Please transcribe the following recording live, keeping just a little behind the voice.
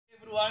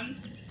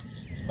everyone.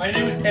 My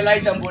name is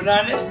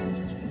LiQWYD.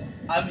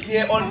 I'm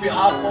here on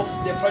behalf of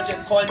the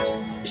project called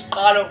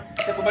Isiqalo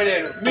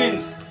Sempumelelo,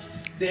 means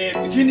the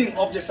beginning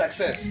of the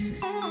success.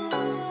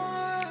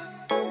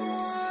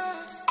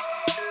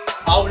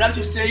 I would like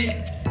to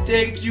say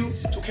thank you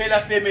to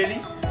Kayla family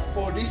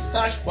for this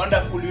such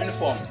wonderful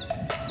uniform.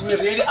 We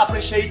really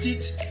appreciate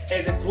it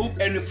as a group,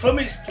 and we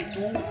promise to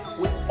do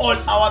with all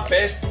our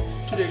best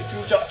to the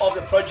future of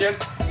the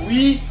project.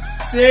 We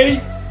say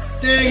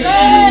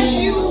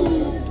thank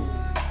you.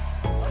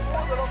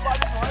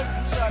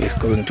 He's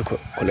going to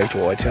collect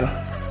water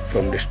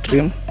from the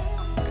stream.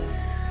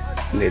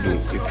 Then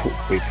we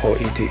pour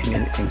it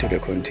into the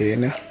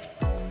container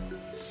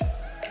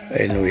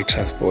and we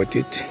transport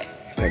it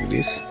like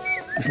this.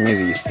 Which means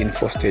it's in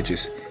 4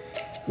 stages.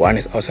 One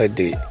is outside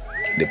the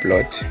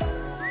plot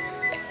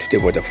to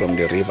take water from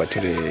the river to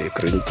the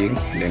green thing.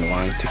 Then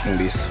one taking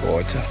this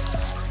water.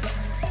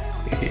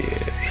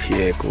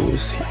 Here it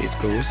goes.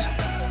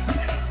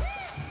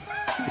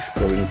 It's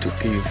going to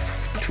give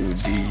to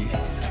the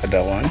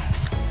other one,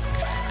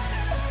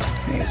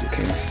 as you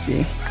can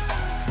see.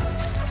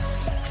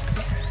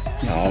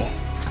 Now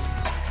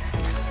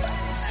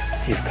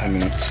he's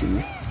coming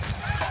to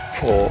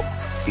pour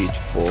it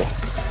for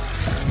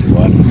the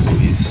one who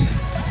is,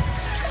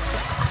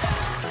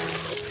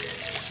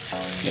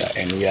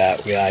 and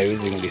we are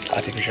using this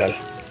artificial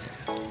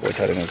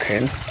watering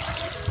can.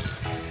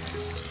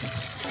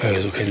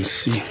 As you can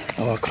see,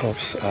 our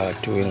crops are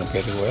doing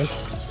very well,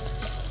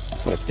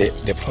 but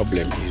the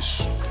problem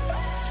is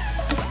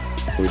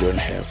we don't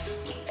have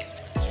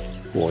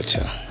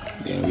water.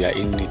 Then we are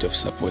in need of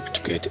support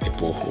to get a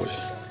borehole,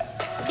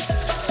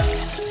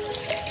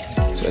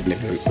 so that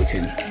maybe we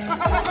can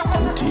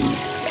continue.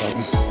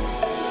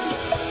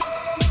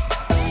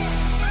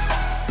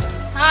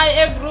 Hi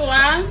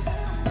everyone,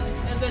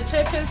 as a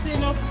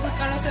chairperson of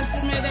Isiqalo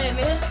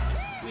Sempumelelo,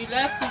 we'd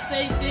like to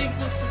say thank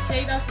you to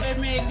Kayla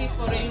family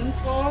for the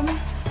uniform.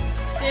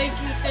 Thank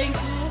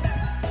you.